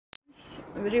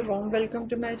Very warm welcome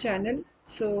to my channel.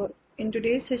 So in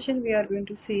today's session we are going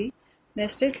to see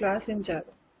nested class in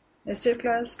Java. Nested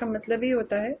class का मतलब ये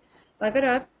होता है अगर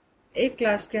आप एक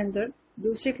क्लास के अंदर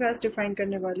दूसरी क्लास डिफाइन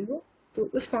करने वाले हो तो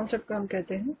उस कॉन्सेप्ट को हम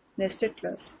कहते हैं nested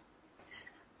class.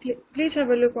 Please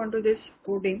have a look on to this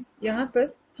coding. यहाँ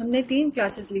पर हमने 3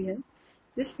 क्लासेस ली हैं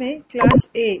जिसमें क्लास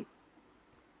ए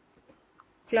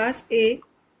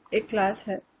एक क्लास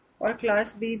है और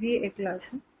क्लास बी भी एक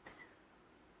क्लास है.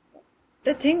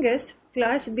 The thing is,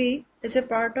 class B is a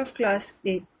part of class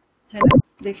A, है ना.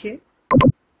 देखिए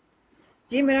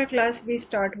ये मेरा क्लास B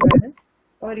स्टार्ट हुआ है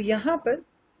और यहाँ पर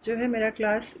जो है मेरा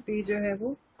क्लास B जो है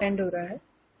वो एंड हो रहा है.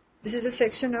 This is a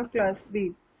section of class B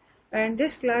and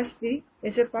this class B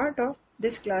is a part of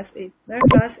this class A. मेरा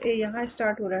क्लास A यहाँ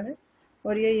स्टार्ट हो रहा है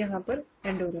और ये यहाँ पर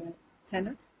एंड हो रहा है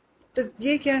ना. तो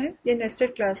ये क्या है, ये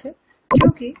नेस्टेड क्लास है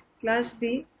क्योंकि क्लास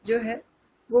B जो है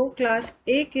वो क्लास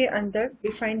A के अंदर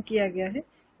डिफाइन किया गया है,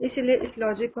 इसलिए इस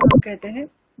लॉजिक को हम कहते हैं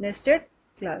nested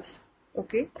class.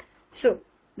 Okay, so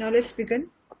now let's begin.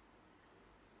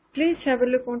 Please have a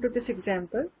look on to this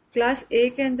example. Class A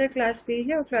के अंदर क्लास B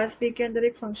है और क्लास B के अंदर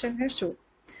एक फंक्शन है शो.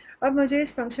 अब मुझे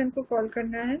इस फंक्शन को कॉल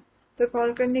करना है, तो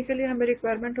कॉल करने के लिए हमें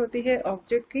रिक्वायरमेंट होती है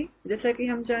ऑब्जेक्ट की. जैसा कि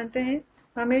हम जानते हैं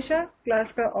हमेशा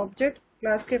क्लास का ऑब्जेक्ट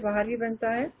क्लास के बाहर ही बनता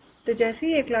है. तो जैसे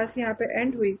ही ये क्लास यहाँ पे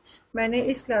एंड हुई मैंने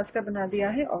इस क्लास का बना दिया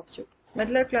है ऑब्जेक्ट.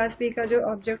 मतलब क्लास बी का जो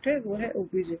ऑब्जेक्ट है वो है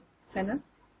ओबीजे, है ना.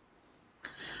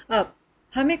 अब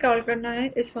हमें कॉल करना है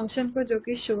इस फंक्शन को जो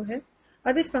कि शो है.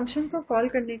 अब इस फंक्शन को कॉल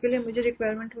करने के लिए मुझे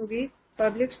रिक्वायरमेंट होगी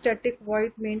public static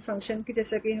void main function की.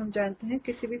 जैसा कि हम जानते हैं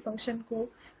किसी भी फंक्शन को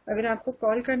अगर आपको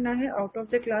कॉल करना है आउट ऑफ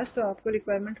द क्लास तो आपको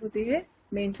रिक्वायरमेंट होती है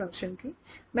मेन फंक्शन की.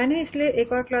 मैंने इसलिए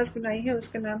एक और क्लास बनाई है,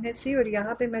 उसका नाम है सी और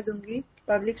यहाँ पे मैं दूंगी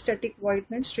public static void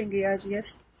main string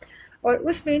args और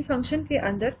उस मेन फंक्शन के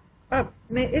अंदर अब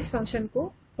मैं इस फंक्शन को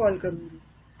कॉल करूंगी.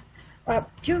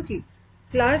 अब क्योंकि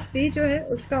क्लास बी जो है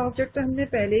उसका ऑब्जेक्ट तो हमने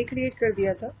पहले ही क्रिएट कर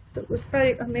दिया था तो उसका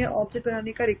हमें ऑब्जेक्ट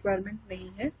बनाने का रिक्वायरमेंट नहीं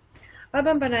है. अब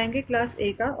हम बनाएंगे क्लास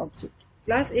ए का ऑब्जेक्ट.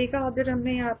 क्लास ए का ऑब्जेक्ट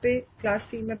हमने यहाँ पे क्लास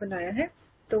सी में बनाया है.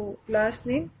 तो class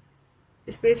name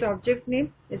space object name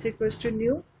is equals to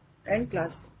new and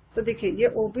class. तो देखिए ये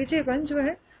obj1 जो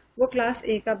है वो क्लास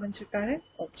ए का बन चुका है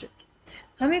ऑब्जेक्ट.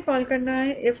 हमें कॉल करना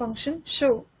है ये फंक्शन शो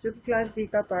जो कि क्लास बी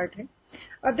का पार्ट है.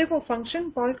 अब देखो फंक्शन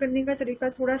कॉल करने का तरीका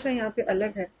थोड़ा सा यहाँ पे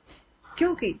अलग है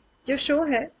क्योंकि जो शो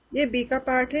है ये बी का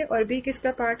पार्ट है और बी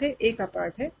किसका पार्ट है, ए का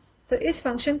पार्ट है. तो इस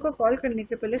फंक्शन को कॉल करने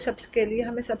के पहले सबके लिए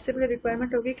हमें सबसे पहले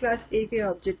रिक्वायरमेंट होगी क्लास ए के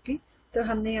ऑब्जेक्ट की. तो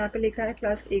हमने यहाँ पे लिखा है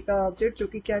क्लास ए का ऑब्जेक्ट जो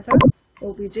कि क्या था,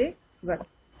 obj1,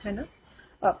 है ना.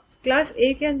 अब क्लास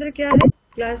ए के अंदर क्या है,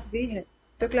 क्लास बी है.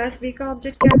 तो क्लास बी का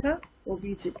ऑब्जेक्ट क्या था,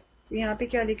 obj. तो यहाँ पे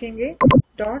क्या लिखेंगे,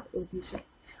 डॉट obj.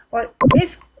 और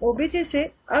इस obj से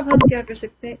अब हम क्या कर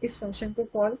सकते हैं, इस फंक्शन को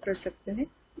कॉल कर सकते हैं.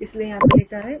 इसलिए यहाँ पे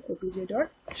लिखा है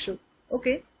obj.show.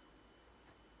 ओके,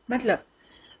 मतलब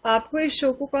आपको इस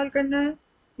शो को कॉल करना है.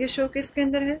 ये शो किसके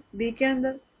अंदर है, बी के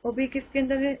अंदर, और बी किसके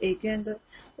अंदर है, ए के अंदर.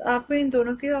 तो आपको इन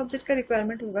दोनों के ऑब्जेक्ट का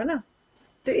रिक्वायरमेंट होगा ना.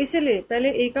 तो इसीलिए पहले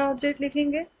ए का ऑब्जेक्ट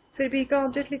लिखेंगे फिर बी का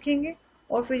ऑब्जेक्ट लिखेंगे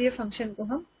और फिर ये फंक्शन को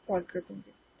हम कॉल कर देंगे.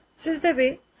 This is the way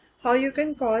how you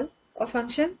can call a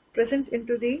function present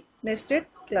into the nested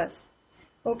class.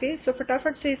 Okay, सो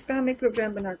फटाफट से इसका हम एक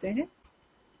प्रोग्राम बनाते हैं.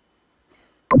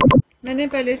 मैंने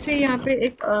पहले से यहाँ पे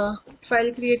एक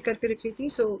फाइल क्रिएट करके रखी थी,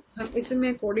 सो हम इसी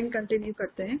में कोडिंग कंटिन्यू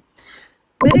करते हैं.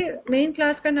 मेरे मेन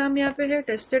क्लास का नाम यहाँ पे है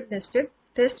टेस्ट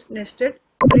नेस्टेड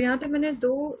और यहाँ पे मैंने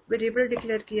 2 वेरिएबल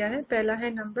डिक्लेयर किया है. पहला है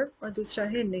नंबर और दूसरा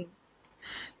है नेम.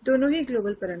 दोनों ही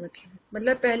ग्लोबल पैरामीटर है.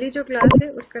 मतलब पहली जो क्लास है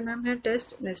उसका नाम है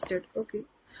टेस्ट नेस्टेड. ओके,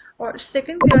 और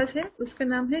सेकंड क्लास है उसका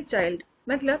नाम है चाइल्ड.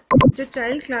 मतलब जो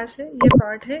चाइल्ड क्लास है ये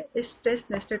पार्ट है इस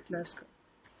टेस्ट नेस्टेड क्लास का.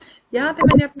 यहाँ पे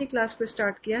मैंने अपनी क्लास को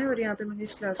स्टार्ट किया है और यहाँ पे मैंने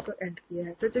इस क्लास को एंड किया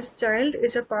है. तो this child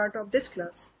is a part of this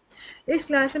class. इस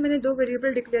क्लास में मैंने 2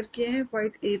 वेरिएबल डिक्लेयर किए हैं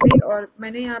वाइट ए बी और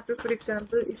मैंने यहाँ पे फॉर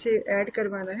एग्जांपल इसे ऐड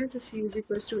करवाना है. तो सी is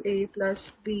equals to A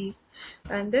plus B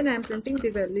and then I am printing the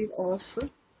value of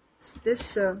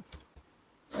this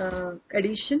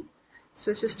addition.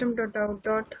 So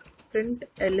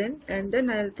system.out.println and then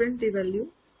I'll print the value.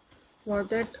 For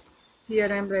that here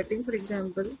I am writing for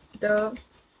example the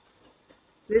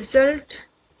result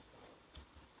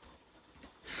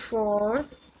for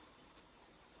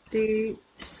the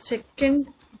second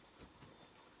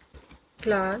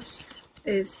class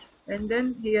is, and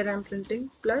then here I am printing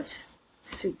plus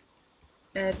c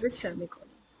add with semicolon.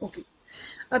 Okay,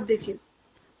 अब देखिए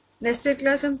nested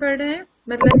class हम पढ़ रहे हैं.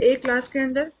 मतलब एक class के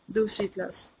अंदर दूसरी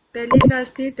क्लास. पहली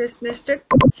क्लास थी test nested,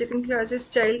 second class is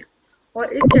child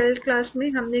और इस चाइल्ड क्लास में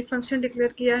हमने एक फंक्शन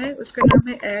डिक्लेयर किया है, उसका नाम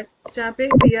है ऐड, जहाँ पे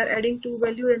we are adding to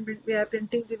value and we are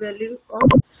printing the value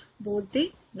of both the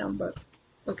number.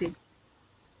 Okay,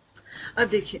 अब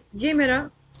देखिए ये मेरा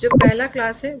जो पहला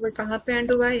क्लास है वो कहाँ पे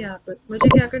एंड हुआ है, यहाँ पर। मुझे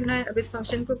क्या करना है, अब इस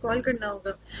फंक्शन को कॉल करना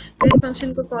होगा। तो इस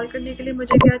फंक्शन को कॉल करने के लिए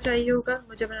मुझे क्या चाहिए होगा,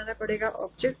 मुझे बनाना पड़ेगा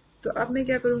ऑब्जेक्ट। तो अब मैं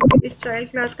क्या करूँगी, इस चाइल्ड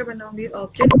क्लास का बनाऊंगी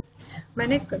ऑब्जेक्ट।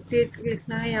 मैंने क्रिएट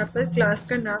लिखना है यहाँ पर क्लास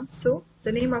का नाम, so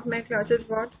the name of my class is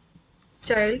what,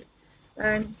 child,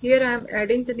 and here I am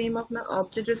adding the name of my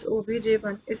object is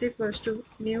obj1 is equals to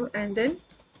new and then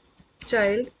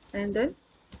child and then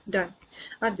done।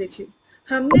 अब देखिए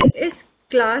हमने इस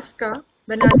class का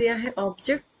बना दिया है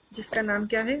object जिसका नाम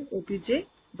क्या है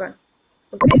obj1।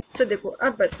 ओके, सो देखो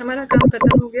अब बस हमारा काम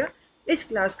खत्म हो गया, इस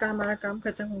क्लास का हमारा काम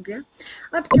खत्म हो गया।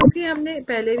 अब क्योंकि हमने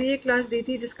पहले भी एक क्लास दी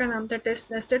थी जिसका नाम था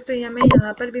टेस्ट नेस्टेड, तो मैं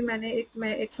यहाँ पर भी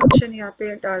मैं एक फंक्शन यहाँ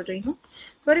पे डाल रही हूँ।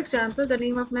 For example the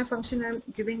name of my function I am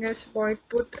giving as void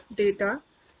put data,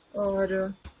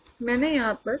 और मैंने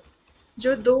यहाँ पर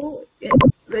जो दो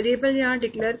वेरिएबल यहाँ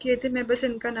डिक्लेयर किए थे, मैं बस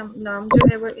इनका नाम जो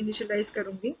है वो इनिशियलाइज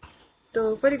करूंगी।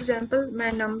 तो फॉर एग्जाम्पल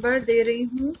मैं नंबर दे रही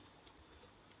हूँ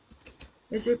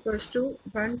is equals to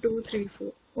 1 2 3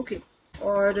 4। ओके,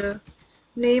 और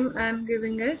name I am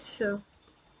giving as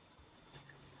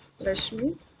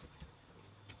Rashmi.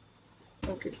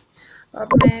 Okay,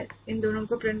 अब मैं इन दोनों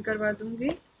को प्रिंट करवा दूंगी।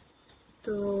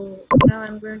 तो now I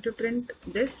am going to print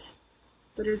this,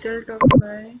 the result of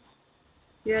my,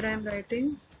 here I am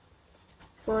writing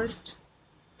first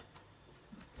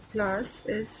class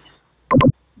is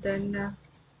then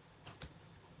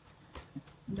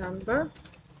number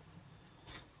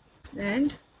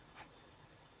and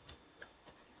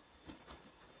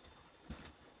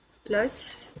plus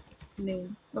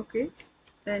name। Okay,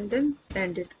 and then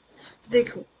end it।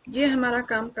 देखो ये हमारा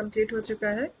काम कंप्लीट हो चुका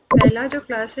है। पहला जो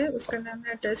क्लास है उसका नाम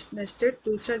है टेस्ट नेस्टेड,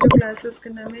 दूसरा जो क्लास है उसका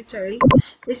नाम है चाइल्ड।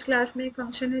 इस क्लास में एक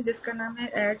फंक्शन है जिसका नाम है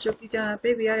ऐड, जो कि जहाँ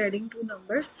पे we are adding two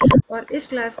numbers, और इस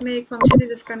क्लास में एक फंक्शन है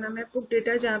जिसका नाम है पुट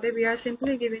डेटा, जहाँ पे we are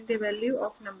simply giving the value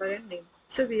of number and name.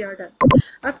 So we are done.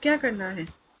 अब क्या करना है,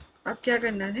 अब क्या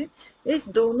करना है, इस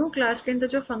दोनों क्लास के अंदर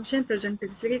जो फंक्शन प्रेजेंट है,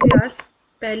 जैसे कि क्लास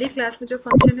पहली क्लास में जो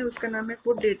फंक्शन है उसका नाम है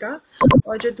पुट डेटा,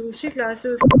 और जो दूसरी क्लास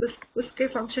है उसके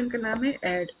फंक्शन का नाम है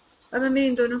ऐड। अब हमें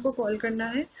इन दोनों को कॉल करना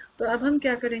है। तो अब हम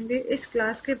क्या करेंगे, इस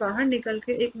क्लास के बाहर निकल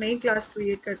के एक नई क्लास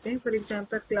क्रिएट करते हैं। For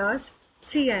example class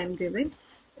C I am giving,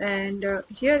 and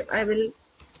here I will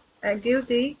give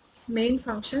the main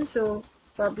function. So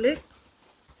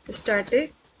public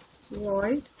static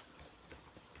void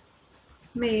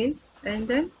main, and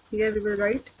then here we will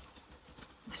write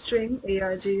string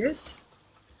args।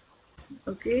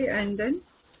 Okay, and then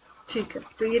ठीक है।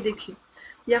 तो ये देखिए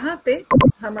यहाँ पे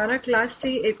हमारा class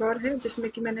C एक और है जिसमें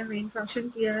कि मैंने मेन फंक्शन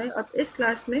किया है। अब इस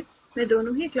क्लास में मैं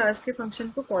दोनों ही क्लास के फंक्शन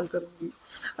को कॉल करूंगी।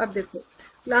 अब देखो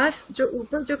क्लास जो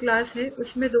ऊपर जो क्लास है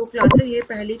उसमें दो क्लास है, ये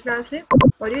पहली क्लास है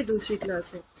और ये दूसरी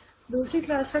क्लास है। दूसरी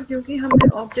क्लास का क्योंकि हमने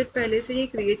ऑब्जेक्ट पहले से ही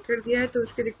क्रिएट कर दिया है तो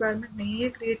उसकी रिक्वायरमेंट नहीं है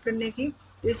क्रिएट करने की,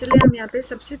 तो इसलिए हम यहाँ पे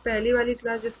सबसे पहली वाली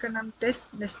क्लास जिसका नाम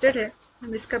टेस्ट नेस्टेड है,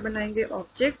 हम इसका बनाएंगे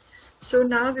object. So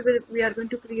now we are going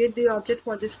to create the object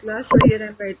for this class। So here I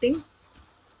am writing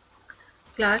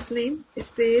class name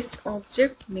space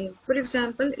object name। For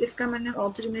example इसका मैंने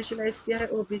object initialize किया है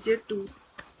obj2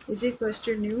 is equals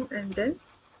to new and then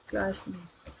class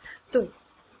name। तो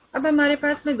अब हमारे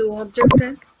पास में दो object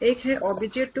हैं, एक है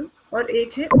obj2 और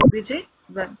एक है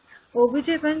obj1।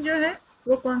 obj1 जो है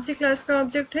वो कौन सी क्लास का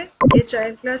ऑब्जेक्ट है, ये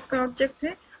चाइल्ड क्लास का ऑब्जेक्ट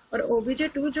है, और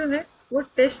obj2 जो है वो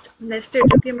टेस्ट नेस्टेड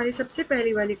जो कि हमारी सबसे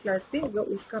पहली वाली क्लास थी वो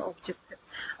उसका ऑब्जेक्ट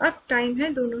है। अब टाइम है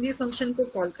दोनों ही फंक्शन को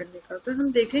कॉल करने का। तो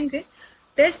हम देखेंगे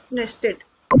टेस्ट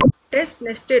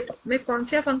नेस्टेड में कौन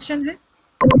सा फंक्शन है,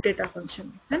 डेटा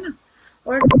फंक्शन है ना,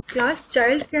 और क्लास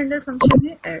चाइल्ड के अंदर फंक्शन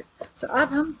है ऐड। तो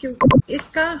अब हम क्यों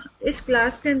इस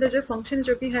क्लास के अंदर जो फंक्शन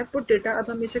जो कि है पुट डेटा, अब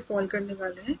हम इसे कॉल करने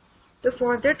वाले हैं। तो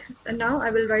for that now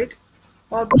I will write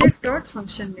object dot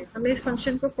function name. हमें इस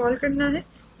फंक्शन को कॉल करना है,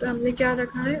 तो हमने क्या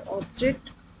रखा है ऑब्जेक्ट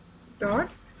डॉट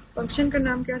फंक्शन का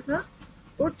नाम क्या था,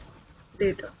 पुट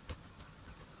डेटा।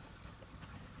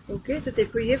 ओके, तो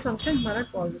देखो ये फंक्शन हमारा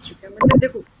कॉल हो चुका है। मतलब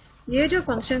देखो ये जो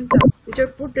फंक्शन था, ये जो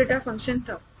पुट डेटा फंक्शन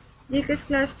था, ये किस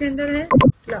क्लास के अंदर है,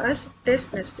 क्लास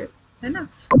टेस्ट नेस्टेड है ना,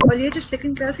 और ये जो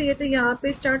सेकंड क्लास है ये तो यहाँ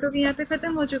पे स्टार्ट होगी, यहाँ पे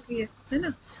खत्म हो चुकी है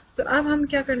ना। तो अब हम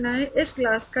क्या करना है, इस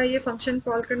क्लास का ये फंक्शन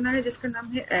कॉल करना है जिसका नाम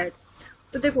है ऐड।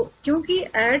 तो देखो क्योंकि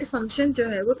ऐड फंक्शन जो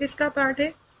है वो किसका पार्ट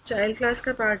है, चाइल्ड क्लास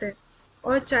का पार्ट है,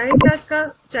 और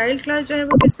चाइल्ड क्लास जो है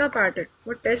वो किसका पार्ट है,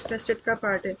 वो टेस्ट नेस्टेड का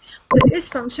पार्ट है। तो इस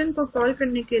फंक्शन को कॉल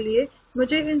करने के लिए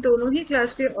मुझे इन दोनों ही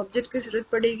क्लास के ऑब्जेक्ट की जरूरत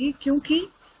पड़ेगी, क्योंकि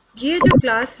ये जो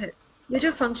क्लास है, ये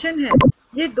जो फंक्शन है,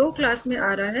 ये दो क्लास में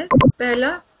आ रहा है,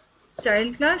 पहला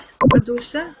चाइल्ड क्लास और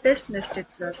दूसरा टेस्ट नेस्टेड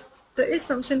क्लास। तो इस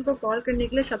फंक्शन को कॉल करने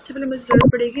के लिए सबसे पहले मुझे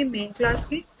जरूरत पड़ेगी मेन क्लास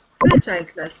की, फिर चाइल्ड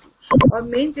क्लास की। और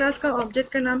मेन क्लास का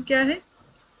ऑब्जेक्ट का नाम क्या है?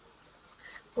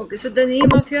 Okay, so the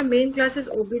name of your main class is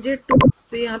obj2।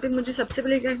 तो यहाँ पे मुझे सबसे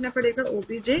पहले क्या लिखना पड़ेगा?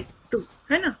 obj2,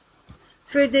 है ना।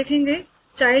 फिर देखेंगे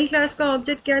चाइल्ड क्लास का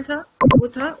ऑब्जेक्ट क्या था, वो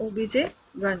था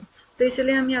obj1। तो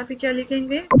इसलिए हम यहाँ पे क्या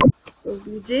लिखेंगे?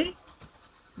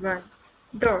 obj1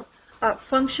 dot. अब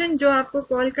फंक्शन जो आपको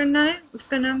कॉल करना है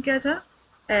उसका नाम क्या था?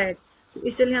 ऐड। तो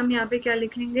इसलिए हम यहाँ पे क्या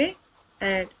लिखेंगे?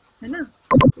 ऐड, है ना।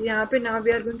 यहाँ पे now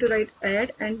we are going to write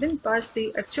add and then pass the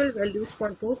actual values for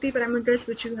both the parameters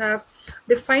which you have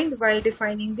defined while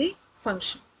defining the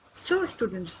function. So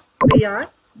students, we are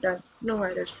done. No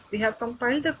errors. We have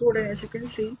compiled the code and as you can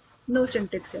see, no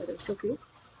syntax errors. Okay.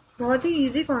 बहुत ही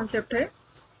easy concept है।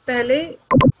 पहले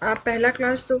आप पहला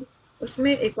class दो,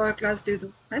 उसमें एक और class दे दो,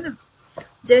 है ना।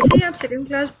 जैसे ही आप सेकंड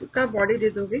क्लास का बॉडी दे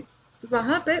दोगे तो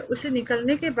वहां पर उसे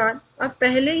निकलने के बाद आप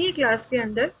पहले ही क्लास के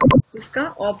अंदर उसका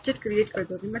ऑब्जेक्ट क्रिएट कर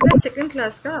दोगे, मतलब सेकंड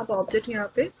क्लास का आप ऑब्जेक्ट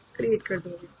यहाँ पे क्रिएट कर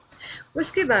दोगे।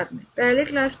 उसके बाद में पहले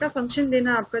क्लास का फंक्शन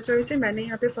देना आपका चॉइस है, मैंने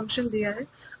यहाँ पे फंक्शन दिया है।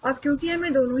 अब क्योंकि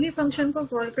हमें दोनों ही फंक्शन को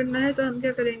कॉल करना है तो हम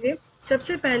क्या करेंगे?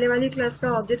 सबसे पहले वाली क्लास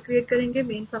का ऑब्जेक्ट क्रिएट करेंगे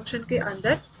मेन फंक्शन के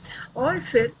अंदर, और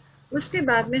फिर उसके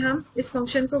बाद में हम इस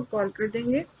फंक्शन को कॉल कर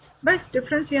देंगे। बस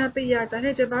डिफरेंस यहाँ पे ये आता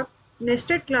है, जब आप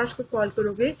नेस्टेड क्लास को कॉल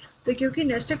करोगे तो क्योंकि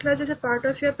nested class is a part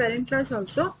of your parent class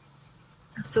also,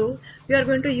 so you are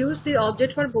going to use the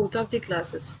object for both of the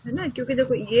classes, है ना। क्योंकि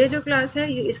देखो ये जो क्लास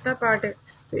है ये इसका पार्ट है,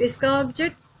 तो इसका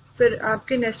ऑब्जेक्ट फिर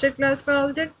आपके नेस्टेड क्लास का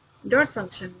ऑब्जेक्ट डॉट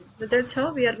फंक्शन में। So that's how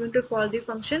we are going to call the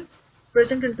function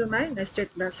present into my nested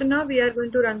class. So now we are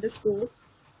going to run this code.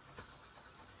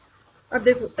 अब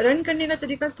देखो run करने का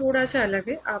तरीका थोड़ा सा अलग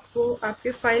है। आपको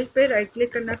आपके फाइल पे राइट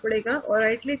क्लिक करना पड़ेगा और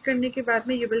राइट क्लिक करने के बाद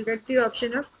में you will get the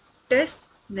option of test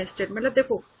nested. मतलब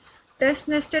देखो टेस्ट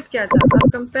नेस्टेड क्या था, आप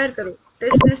कंपेयर करो।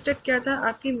 टेस्ट नेस्टेड क्या था?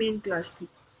 आपकी मेन क्लास थी,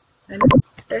 है ना।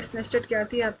 टेस्ट नेस्टेड क्या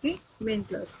थी? आपकी मेन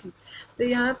क्लास थी। तो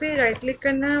यहाँ पे राइट क्लिक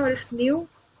करना है और इस न्यू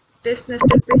टेस्ट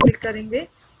नेस्टेड पे क्लिक करेंगे।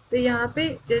 तो यहाँ पे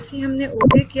जैसे ही हमने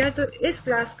ओके किया तो इस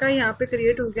क्लास का यहाँ पे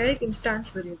क्रिएट हो गया एक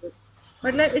इंस्टेंस वेरिएबल।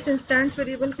 मतलब इस इंस्टेंस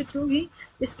वेरिएबल के थ्रू ही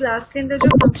इस क्लास के अंदर जो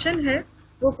फंक्शन है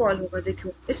वो कॉल होगा।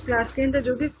 देखो इस क्लास के अंदर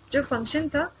जो फंक्शन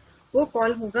था वो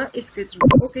कॉल होगा इसके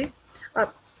थ्रू। ओके,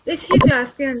 अब इसी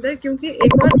क्लास के अंदर क्योंकि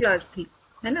एक और क्लास थी,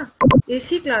 है ना,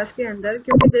 इसी क्लास के अंदर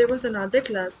क्योंकि there was another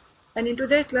class and into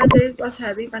that class there was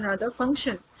having another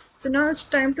function. So now it's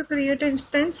time to create an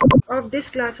instance of this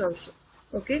class also.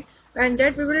 Okay, and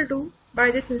that we will do by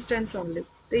this instance only.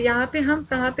 तो यहाँ पे हम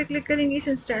कहाँ पे click करेंगे? इस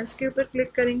instance के ऊपर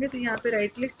क्लिक करेंगे। तो यहाँ पे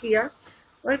राइट क्लिक किया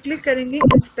और क्लिक करेंगे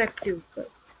इंस्पेक्ट के ऊपर।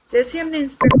 जैसे हमने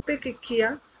इंस्पेक्ट पे क्लिक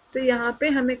किया तो यहाँ पे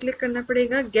हमें क्लिक करना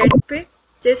पड़ेगा गेट पे।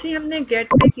 जैसे ही हमने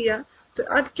गेट पे किया तो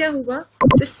अब क्या हुआ,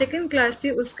 जो सेकंड क्लास थी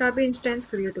उसका भी इंस्टेंस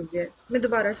क्रिएट हो गया है। मैं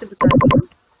दोबारा से बताती हूँ।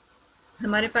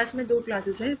 हमारे पास में दो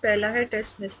क्लासेस हैं, पहला है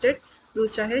टेस्ट नेस्टेड,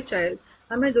 दूसरा है चाइल्ड।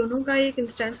 हमें दोनों का एक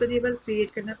इंस्टेंस वेरिएबल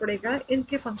क्रिएट करना पड़ेगा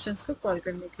इनके फंक्शंस को कॉल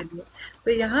करने के लिए।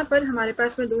 तो यहाँ पर हमारे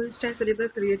पास में दो इंस्टेंस वेरिएबल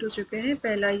क्रिएट हो चुके हैं,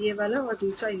 पहला ये वाला और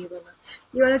दूसरा ये वाला।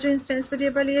 ये वाला जो इंस्टेंस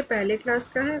वेरिएबल ये पहले क्लास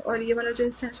का है और ये वाला जो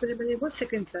इंस्टेंस वेरिएबल है वो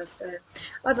सेकेंड क्लास का है।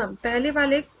 अब हम पहले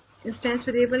वाले इंस्टेंस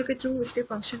वेरिएबल के थ्रू उसके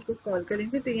फंक्शन को कॉल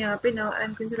करेंगे। तो यहाँ पे now I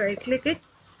am going to right click it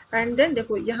and then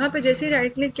देखो यहाँ पे जैसे ही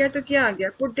राइट क्लिक किया तो क्या आ गया?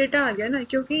 पुट डेटा आ गया ना,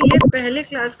 क्योंकि ये पहले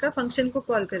क्लास का फंक्शन को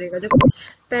कॉल करेगा। देखो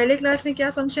पहले क्लास में क्या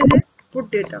फंक्शन है? Put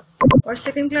data. और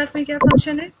सेकंड क्लास में क्या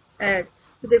फंक्शन है? ऐड।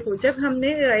 तो देखो जब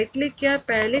हमने राइट क्लिक किया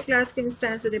पहले क्लास के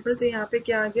इंस्टेंस वेरिएबल तो यहाँ पे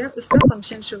क्या आ गया? उसका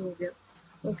फंक्शन शो हो गया।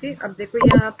 ओके, अब देखो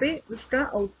यहाँ पे उसका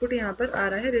आउटपुट यहाँ पर आ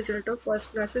रहा है, result of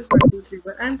first classes 1 2 3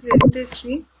 4। I am clearing the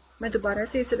screen. मैं दोबारा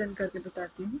से इसे रन करके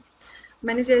बताती हूँ।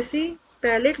 मैंने जैसे ही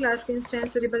पहले क्लास के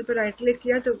इंस्टेंस वेरिएबल पर राइट क्लिक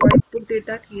किया तो वाइट पुट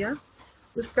डेटा किया,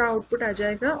 उसका आउटपुट आ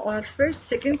जाएगा। और फिर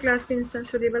सेकंड क्लास के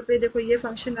इंस्टेंस वेरिएबल पे देखो ये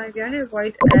फंक्शन आ गया है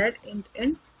वाइट ऐड इंट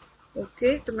इन।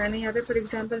 ओके, तो मैंने यहाँ पे फॉर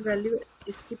एग्जांपल वैल्यू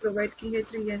इसकी प्रोवाइड की है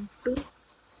 3 and 2।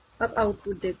 अब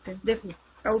आउटपुट देखते हैं। देखो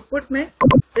आउटपुट में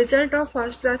result of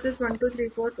first class is 1 2 3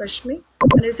 4 Rashmi,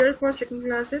 result for second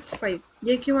class is 5।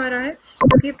 ये क्यों आ रहा है?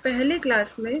 क्योंकि पहले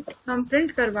क्लास में हम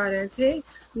प्रिंट करवा रहे थे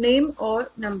नेम और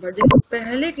नंबर। देखो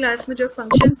पहले क्लास में जो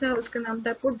फंक्शन था उसका नाम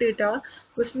था पुट डेटा,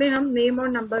 उसमें हम नेम और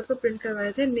नंबर को प्रिंट करवा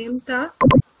रहे थे। नेम था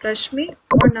रश्मि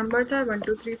और नंबर था 1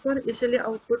 2 3 4, इसलिए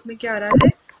आउटपुट में क्या आ रहा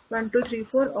है? 1 2 3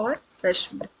 4 और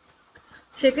रश्मि।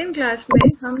 सेकेंड क्लास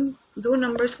में हम दो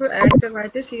नंबर्स को ऐड करवाए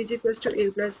थे, सी is equal to A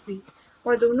plus B,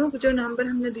 और दोनों जो नंबर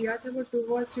हमने दिया था वो 2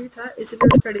 और 3 था, इसलिए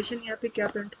उसका एडिशन यहाँ पे क्या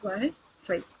प्रिंट हुआ है?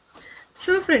 5।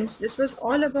 So friends, this was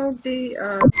all about the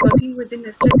working with the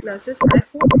nested classes. I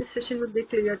hope this session will be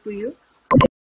clear to you.